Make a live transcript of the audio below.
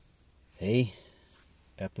Hey,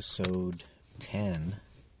 episode 10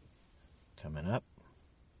 coming up.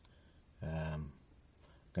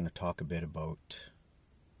 Going to talk a bit about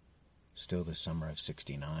still the summer of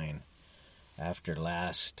 69. After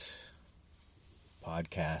last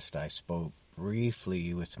podcast, I spoke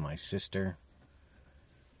briefly with my sister.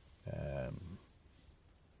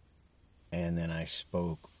 And then I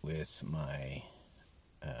spoke with my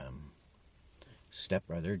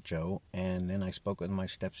stepbrother, Joe, and then I spoke with my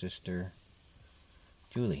stepsister,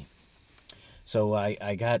 Julie. So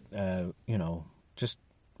I got, just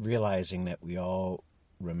realizing that we all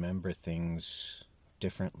remember things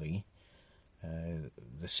differently.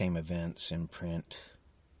 The same events imprint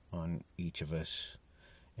on each of us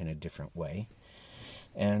in a different way.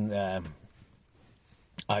 And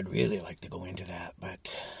I'd really like to go into that,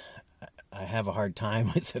 but I have a hard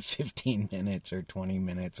time with the 15 minutes or 20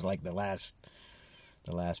 minutes. Like the last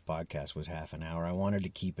podcast was half an hour. I wanted to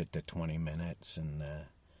keep it to 20 minutes, and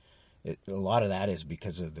a lot of that is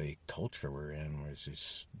because of the culture we're in, where it's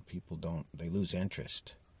just people they lose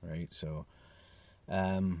interest, right? So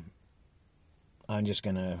I'm just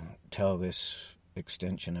going to tell this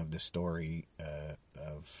extension of the story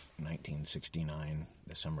of 1969,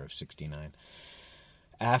 the summer of 69.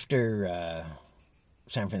 After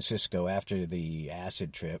San Francisco, after the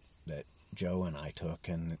acid trip that Joe and I took,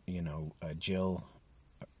 and, Jill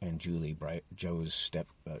and Julie, Joe's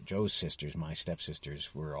sisters, my stepsisters,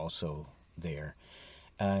 were also there.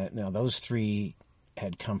 Now, those three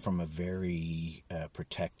had come from a very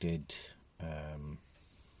protected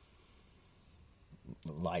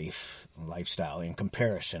lifestyle in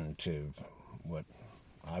comparison to what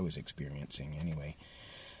I was experiencing anyway.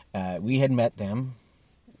 We had met them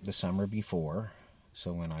the summer before,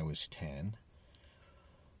 so when I was 10.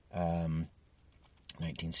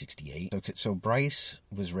 1968. So Bryce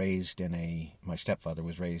was raised my stepfather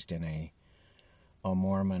was raised in a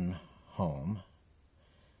Mormon home,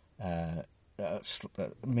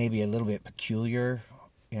 maybe a little bit peculiar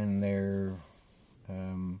in their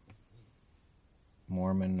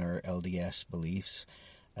Mormon or LDS beliefs.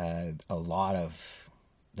 A lot of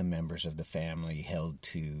the members of the family held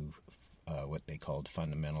to what they called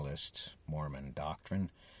fundamentalist Mormon doctrine,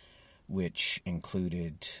 which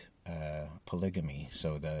included polygamy,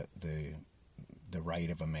 so the right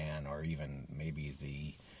of a man, or even maybe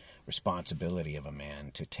the responsibility of a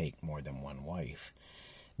man to take more than one wife.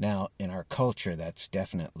 Now, in our culture, that's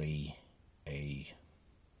definitely it's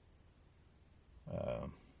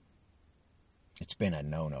been a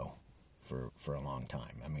no-no for a long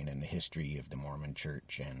time. I mean, in the history of the Mormon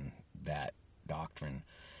Church, and that doctrine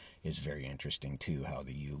is very interesting too, how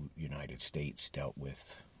the United States dealt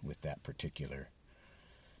with that particular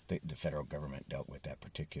the federal government dealt with that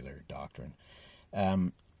particular doctrine.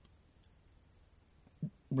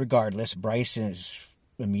 Regardless, Bryce's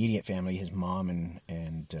immediate family, his mom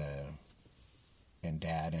and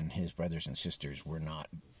dad and his brothers and sisters, were not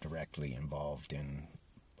directly involved in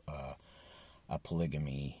a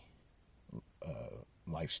polygamy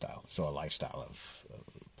lifestyle. So a lifestyle of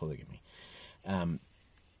polygamy.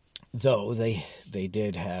 Though they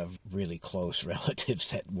did have really close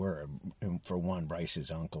relatives that were, for one,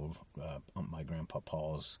 Bryce's uncle, my grandpa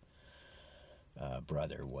Paul's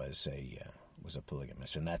brother, was a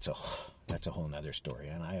polygamist, and that's a whole nother story.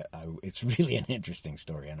 And it's really an interesting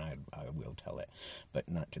story, and I will tell it, but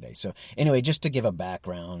not today. So anyway, just to give a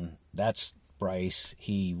background, that's Bryce.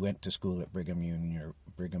 He went to school at Brigham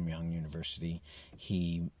Young University.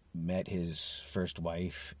 He met his first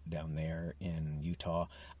wife down there in Utah.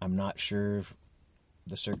 I'm not sure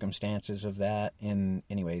the circumstances of that. And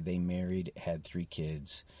anyway, they married, had 3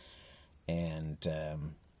 kids, and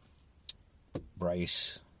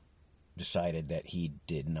Bryce decided that he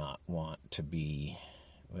did not want to be,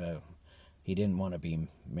 he didn't want to be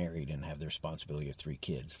married and have the responsibility of 3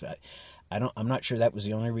 kids. I'm not sure that was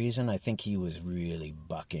the only reason. I think he was really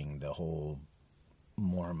bucking the whole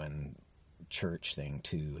Mormon church thing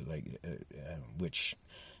too, which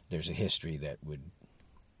there's a history that would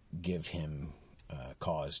give him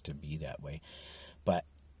cause to be that way. But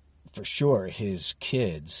for sure, his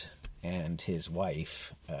kids and his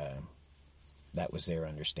wife, that was their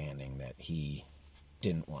understanding, that he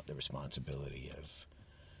didn't want the responsibility of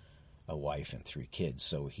a wife and 3 kids,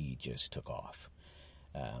 so he just took off.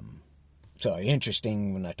 So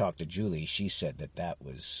interesting, when I talked to Julie, she said that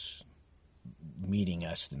was meeting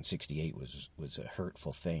us in 68 was a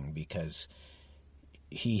hurtful thing, because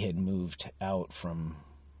he had moved out from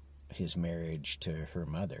his marriage to her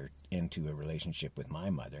mother into a relationship with my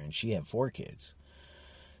mother, and she had 4 kids.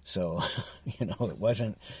 So,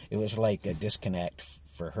 it was like a disconnect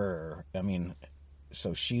for her. I mean,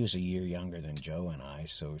 so she was a year younger than Joe and I,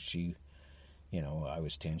 so she, I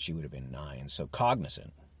was 10, she would have been 9, so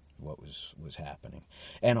cognizant of what was happening.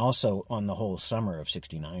 And also on the whole summer of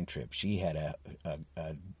 '69 trip, she had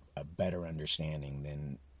a better understanding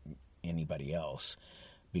than anybody else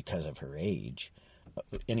because of her age.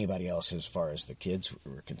 Anybody else as far as the kids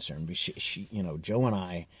were concerned. But she Joe and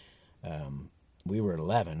I, we were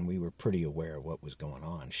 11. We were pretty aware of what was going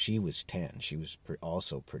on. She was 10. She was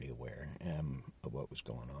also pretty aware of what was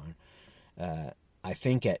going on. I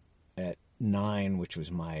think at 9, which was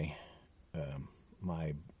my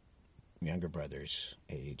younger brother's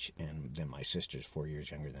age, and then my sister's 4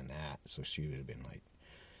 years younger than that, so she would have been like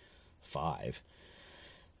 5.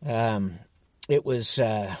 It was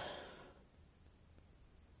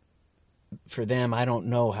for them, I don't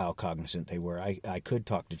know how cognizant they were. I could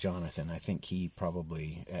talk to Jonathan. I think he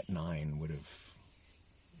probably at 9 would have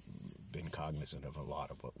been cognizant of a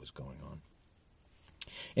lot of what was going on.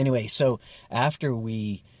 Anyway, so after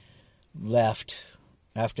we left,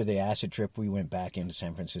 after the acid trip, we went back into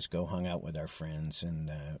San Francisco, hung out with our friends,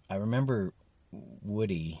 and I remember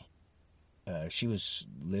Woody. She was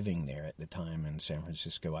living there at the time in San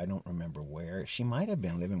Francisco. I don't remember where. She might have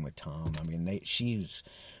been living with Tom. I mean, she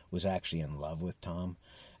was actually in love with Tom.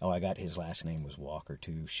 Oh, I got his last name was Walker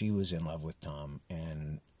too. She was in love with Tom,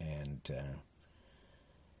 and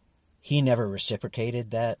he never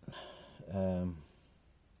reciprocated that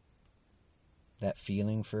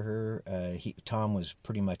feeling for her. Tom was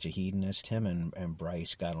pretty much a hedonist. Him and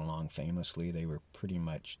Bryce got along famously. They were pretty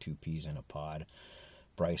much two peas in a pod.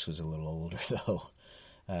 Bryce was a little older, though.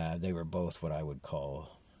 They were both what I would call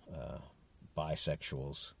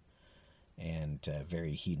bisexuals and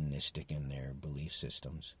very hedonistic in their belief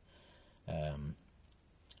systems.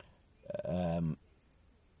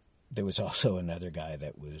 There was also another guy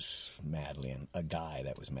that was madly in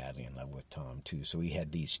love with Tom, too. So we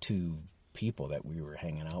had these two people that we were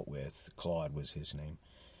hanging out with. Claude was his name.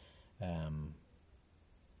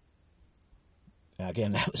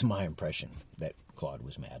 Again, that was my impression, that Claude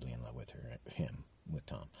was madly in love with with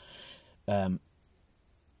Tom.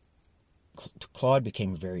 Claude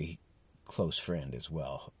became a very close friend as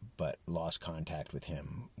well, but lost contact with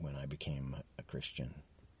him when I became a Christian.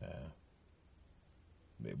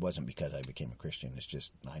 It wasn't because I became a Christian, it's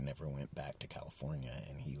just I never went back to California,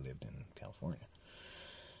 and he lived in California.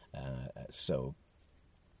 So,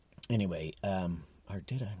 anyway, or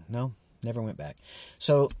did I? No, never went back.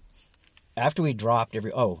 So, after we dropped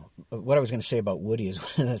what I was going to say about Woody is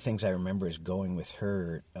one of the things I remember is going with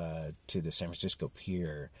her to the San Francisco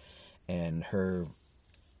Pier and her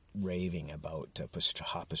raving about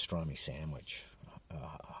hot pastrami sandwich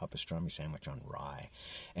on rye.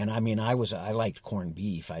 And I mean, I liked corned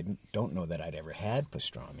beef. I don't know that I'd ever had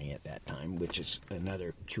pastrami at that time, which is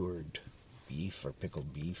another cured beef or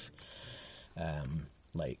pickled beef.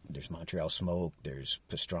 Like there's Montreal smoked, there's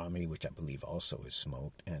pastrami, which I believe also is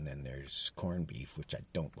smoked, and then there's corned beef, which I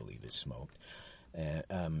don't believe is smoked.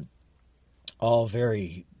 All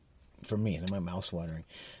very, for me, and my mouth's watering.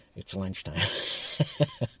 It's lunchtime.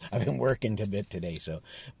 I've been working a bit today,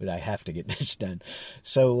 but I have to get this done.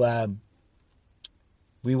 So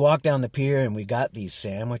we walked down the pier and we got these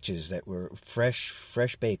sandwiches that were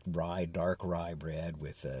fresh baked rye, dark rye bread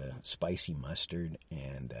with spicy mustard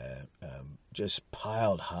and just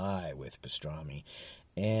piled high with pastrami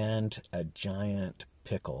and a giant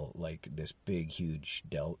pickle, like this big, huge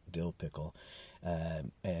dill pickle.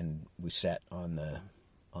 And we sat on the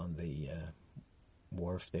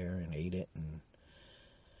wharf there and ate it. And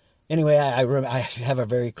anyway, I have a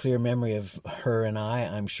very clear memory of her and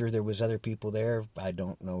I'm sure there was other people there. I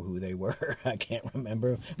don't know who they were. I can't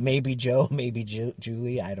remember. Maybe Joe, maybe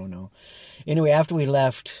Julie. I don't know. Anyway, after we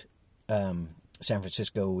left San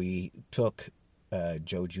Francisco, we took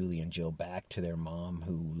Joe, Julie, and Jill back to their mom,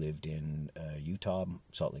 who lived in Utah,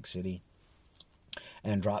 Salt Lake City,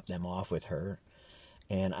 and dropped them off with her.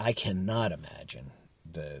 And I cannot imagine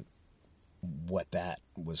what that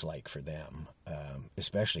was like for them,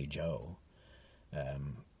 especially Joe.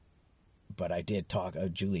 But I did talk.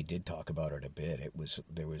 Julie did talk about it a bit.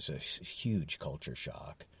 There was a huge culture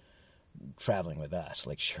shock traveling with us.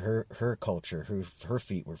 Like her culture, her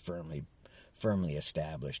feet were firmly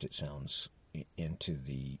established. It sounds into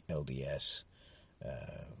the LDS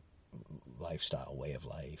lifestyle, way of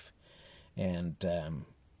life, and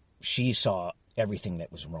she saw everything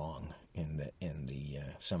that was wrong in the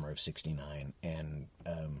summer of '69, and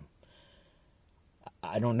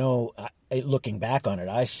I don't know. Looking back on it,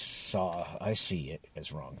 I see it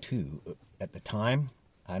as wrong too. At the time,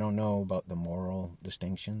 I don't know about the moral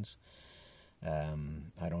distinctions.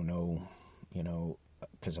 I don't know,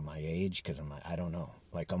 because of my age, I don't know.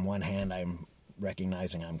 Like, on one hand, I'm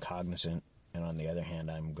recognizing I'm cognizant, and on the other hand,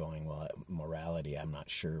 I'm going, well, morality, I'm not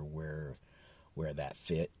sure where that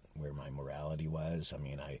fit, where my morality was. I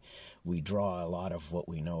mean, we draw a lot of what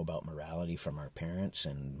we know about morality from our parents,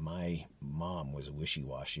 and my mom was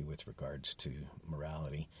wishy-washy with regards to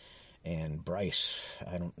morality. And Bryce,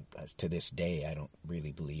 to this day, I don't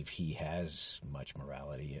really believe he has much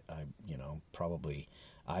morality. Probably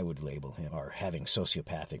I would label him or having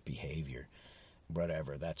sociopathic behavior.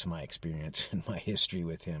 Whatever, that's my experience, and my history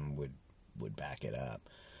with him would back it up.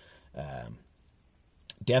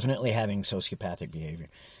 Definitely having sociopathic behavior.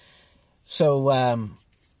 So,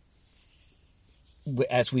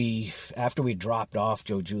 after we dropped off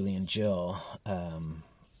Joe, Julie, and Jill,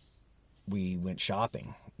 we went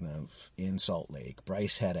shopping in Salt Lake.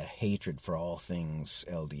 Bryce had a hatred for all things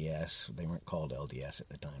LDS. They weren't called LDS at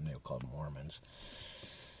the time. They were called Mormons.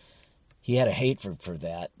 He had a hate for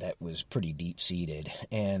that was pretty deep-seated.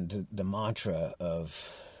 And the mantra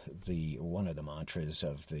one of the mantras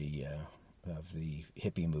of the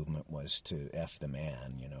hippie movement was to F the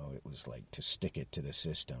man. It was like to stick it to the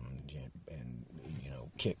system and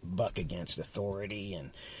buck against authority.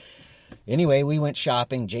 And anyway, we went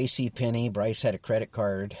shopping. J.C.Penney. Bryce had a credit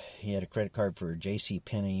card. He had a credit card for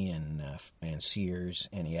J.C.Penney and Sears,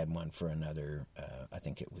 and he had one for another. I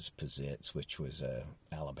think it was Pizzitz, which was a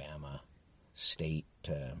Alabama state,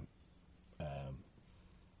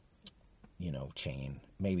 chain.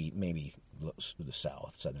 Maybe the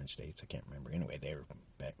southern states. I can't remember. Anyway, they were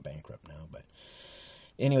bankrupt now. But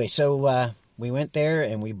anyway, so we went there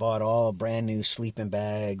and we bought all brand new sleeping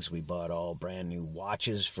bags. We bought all brand new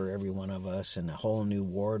watches for every one of us, and a whole new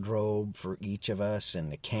wardrobe for each of us,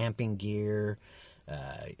 and the camping gear,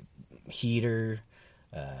 heater,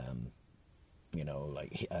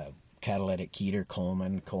 catalytic heater,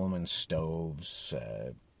 Coleman stoves,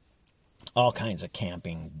 all kinds of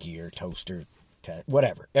camping gear, toaster,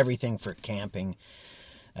 whatever, everything for camping.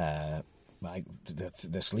 The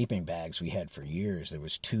sleeping bags we had for years. There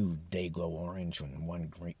was 2 Dayglow orange and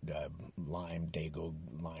 1 Dayglow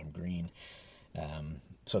lime green.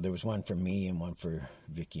 So there was one for me and one for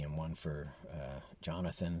Vicky and one for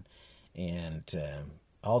Jonathan. And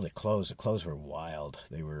all the clothes were wild.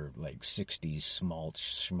 They were like 60s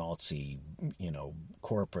schmaltzy,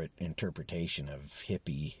 corporate interpretation of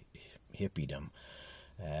hippiedom.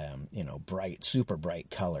 Super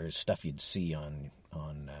bright colors, stuff you'd see on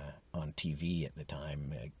TV at the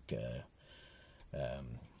time. Like,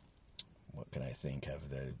 what can I think of?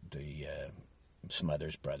 The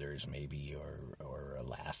Smothers Brothers, maybe, or a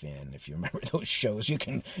Laugh-In. If you remember those shows, you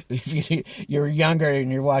can. If you're younger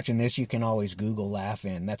and you're watching this, you can always Google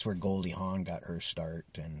Laugh-In. That's where Goldie Hawn got her start,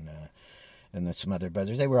 and the Smothers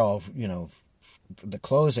Brothers. They were all, the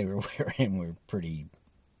clothes they were wearing were pretty.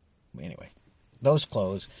 Anyway, those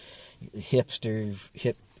clothes, hipster,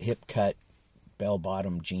 hip cut,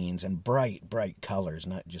 bell-bottom jeans, and bright colors,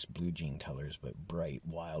 not just blue jean colors, but bright,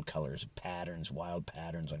 wild colors, wild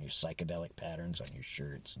patterns on your psychedelic patterns on your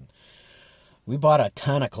shirts. And we bought a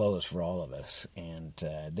ton of clothes for all of us. And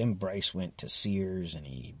then Bryce went to Sears and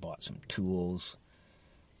he bought some tools,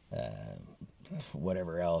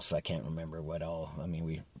 whatever else. I can't remember what all. I mean,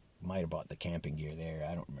 we might have bought the camping gear there.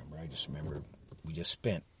 I don't remember. I just remember we just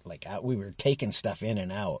spent, we were taking stuff in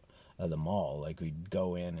and out of the mall. Like, we'd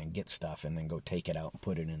go in and get stuff and then go take it out and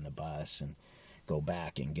put it in the bus and go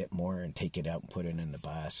back and get more and take it out and put it in the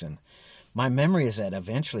bus. And my memory is that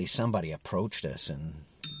eventually somebody approached us, and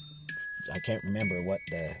I can't remember what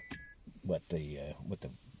the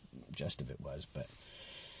gist of it was, but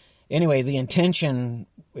anyway, the intention,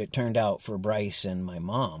 it turned out, for Bryce and my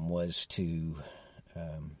mom was to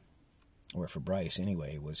or for Bryce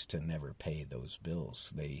anyway, was to never pay those bills.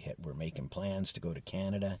 They were making plans to go to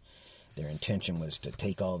Canada. Their intention was to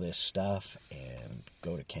take all this stuff and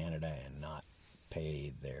go to Canada and not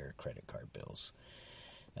pay their credit card bills.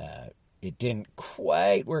 It didn't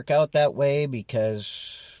quite work out that way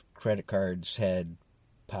because credit cards had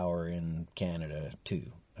power in Canada too.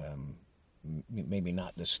 Maybe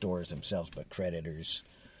not the stores themselves, but creditors,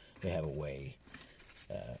 they have a way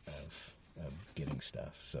of getting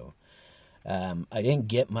stuff. So I didn't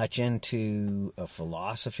get much into a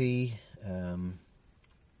philosophy and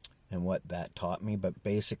what that taught me, but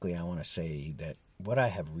basically I want to say that what I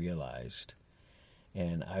have realized,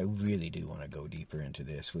 and I really do want to go deeper into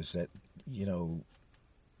this, was that,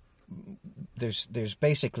 there's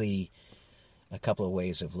basically a couple of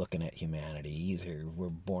ways of looking at humanity. Either we're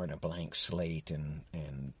born a blank slate and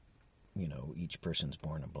each person's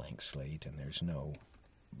born a blank slate, and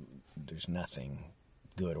there's nothing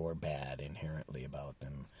good or bad inherently about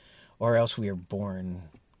them, or else we are born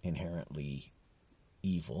inherently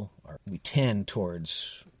evil, or we tend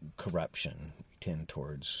towards corruption, we tend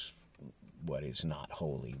towards what is not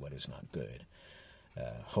holy, what is not good.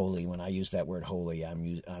 Holy, when I use that word holy,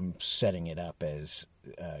 I'm setting it up as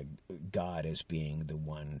God as being the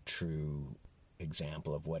one true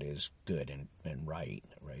example of what is good and right?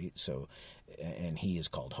 So, and he is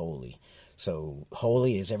called holy. So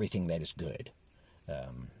holy is everything that is good.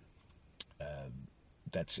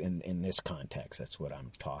 That's in this context, that's what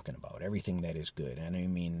I'm talking about. Everything that is good. And I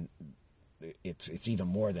mean, it's even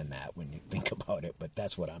more than that when you think about it, but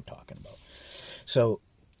that's what I'm talking about. So,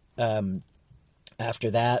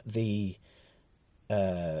 after that, the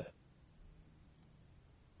other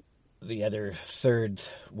third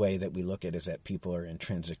way that we look at is that people are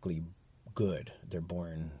intrinsically good. They're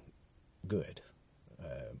born good.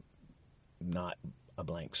 Not a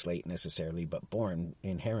blank slate necessarily, but born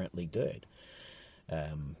inherently good.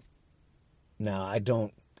 Now, I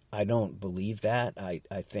don't believe that. I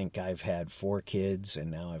think I've had 4 kids,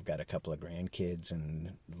 and now I've got a couple of grandkids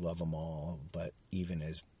and love them all. But even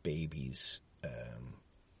as babies,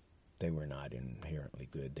 they were not inherently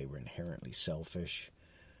good. They were inherently selfish.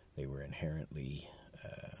 They were inherently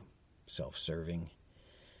self-serving.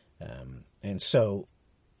 And so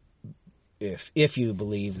if you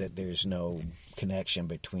believe that there's no connection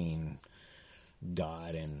between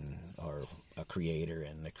God and or a creator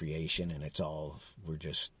and the creation, and we're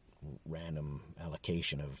just random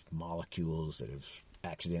allocation of molecules that have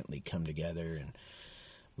accidentally come together and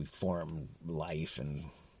we formed life and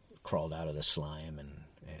crawled out of the slime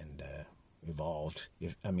and evolved.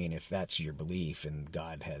 If that's your belief and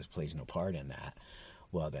God plays no part in that,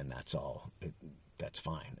 well, then that's all. That's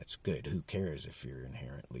fine. That's good. Who cares if you're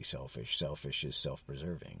inherently selfish? Selfish is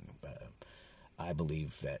self-preserving. I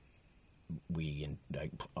believe that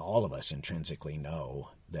all of us intrinsically know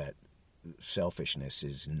that selfishness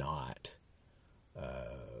is not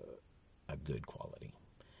a good quality.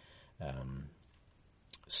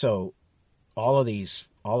 So all of these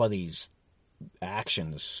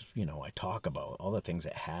actions, I talk about, all the things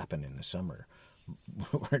that happen in the summer,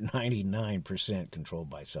 were 99% controlled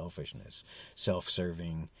by selfishness,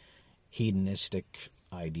 self-serving, hedonistic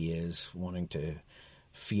ideas, wanting to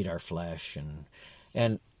feed our flesh,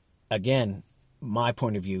 and again, my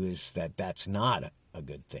point of view is that that's not a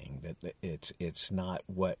good thing. That it's not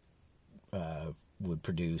what would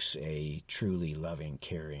produce a truly loving,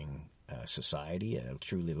 caring society, a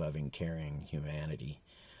truly loving, caring humanity,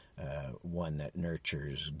 one that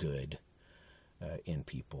nurtures good in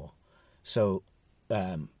people. So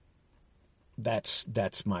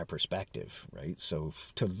that's my perspective, right? So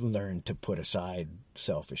to learn to put aside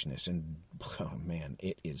selfishness, and man,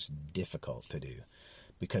 it is difficult to do,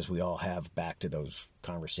 because we all have, back to those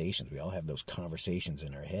conversations, we all have those conversations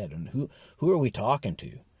in our head, and who are we talking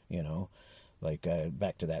to? Like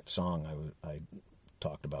back to that song I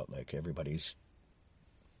talked about, like everybody's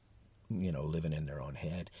living in their own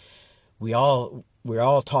head. We're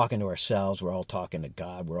all talking to ourselves. We're all talking to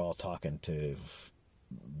God. We're all talking to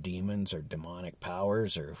demons or demonic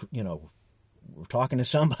powers, or we're talking to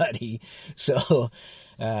somebody. So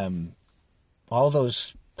all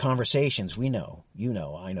those conversations, we know,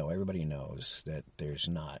 I know, everybody knows that there's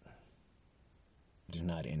not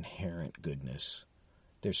inherent goodness.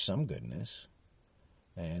 There's some goodness,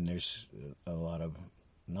 and there's a lot of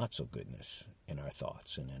not so goodness in our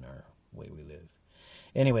thoughts and in our way we live.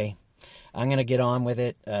 Anyway, I'm going to get on with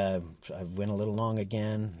it. I went a little long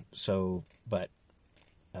again, but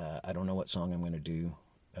I don't know what song I'm going to do.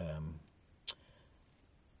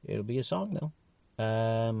 It'll be a song, though.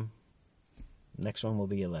 Next one will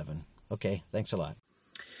be 11. Okay, thanks a lot.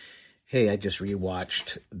 Hey, I just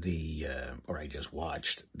watched the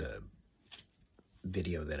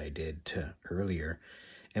video that I did earlier,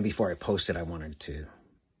 and before I posted, I wanted to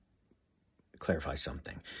clarify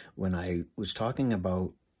something. When I was talking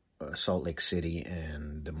about Salt Lake City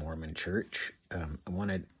and the Mormon Church,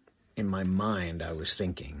 in my mind, I was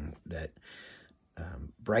thinking that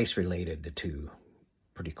Bryce related the two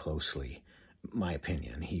pretty closely. My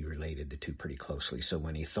opinion, he related the two pretty closely. So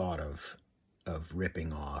when he thought of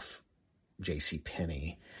ripping off J.C.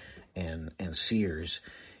 Penney and Sears,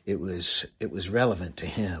 it was relevant to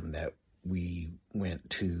him that we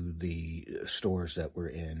went to the stores that were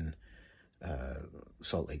in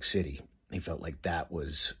Salt Lake City. He felt like that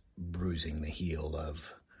was bruising the heel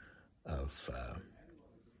of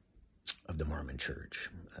the Mormon Church.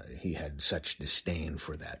 He had such disdain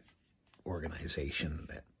for that organization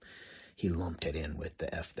that he lumped it in with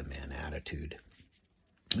the F the man attitude.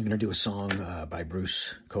 I'm going to do a song by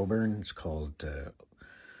Bruce Coburn. It's called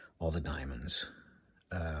All the Diamonds.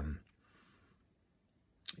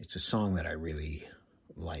 it's a song that I really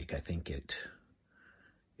like. I think it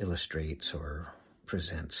illustrates or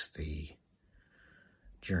presents the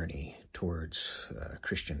journey towards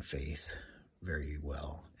Christian faith very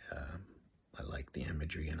well. I like the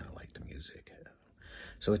imagery and I like the music.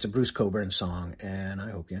 So it's a Bruce Cockburn song, and I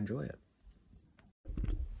hope you enjoy it.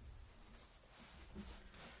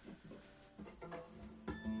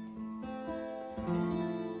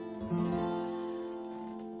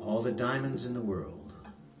 All the diamonds in the world.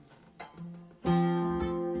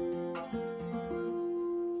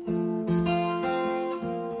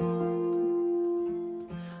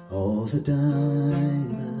 All the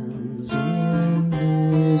diamonds in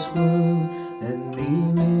this world that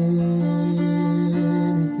mean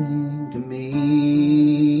anything to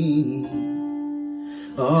me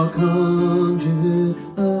are conjured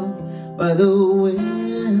up by the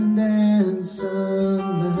wind and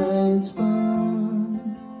sunlight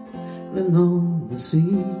sparkling on the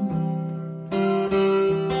sea.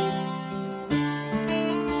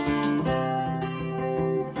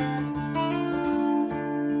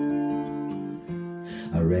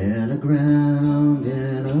 I ran aground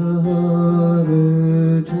in a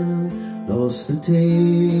harbor town, lost the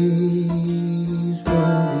taste,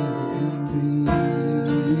 running free.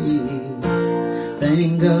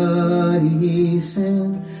 Thank God he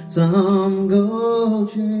sent some gold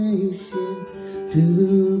chase ship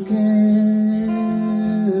to carry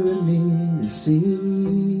me to sea.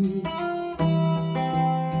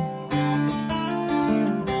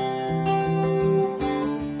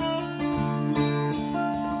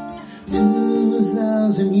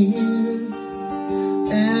 2,000 years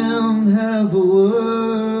and half a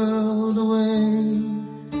world away.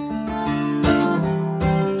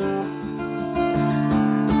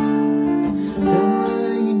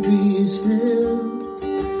 Dying trees still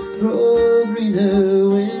grow greener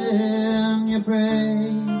when you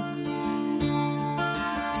pray.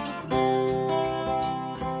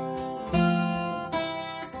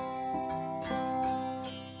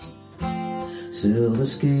 Silver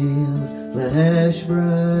scales flash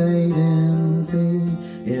bright and fade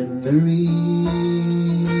in the reeds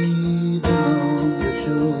along the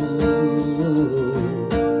shore,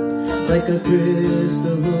 like a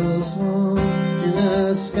crystal swan in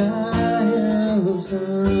a sky of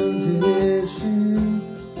suns. It should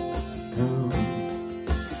come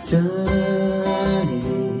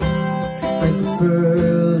shining like a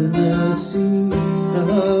pearl in the sea of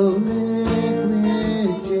liquid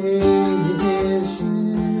jade.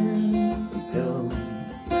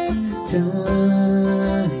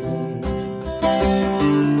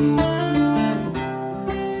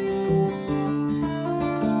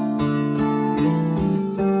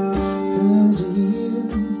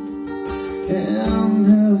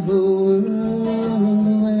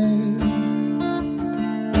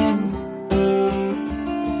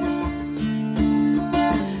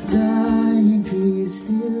 Dying trees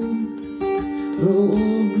still grow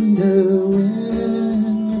greener when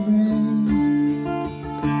you pray.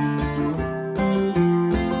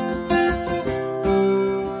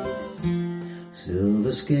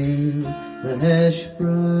 Silver scales flash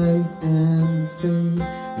bright and fade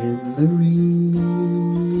in the reeds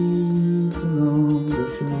along the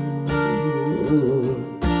shore,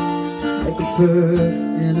 like a pearl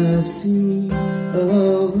in a sea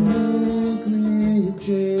of liquid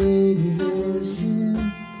jade.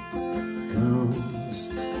 Comes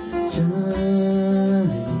shining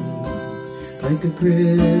like a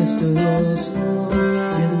crystal swan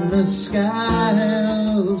in the sky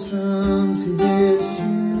of suns.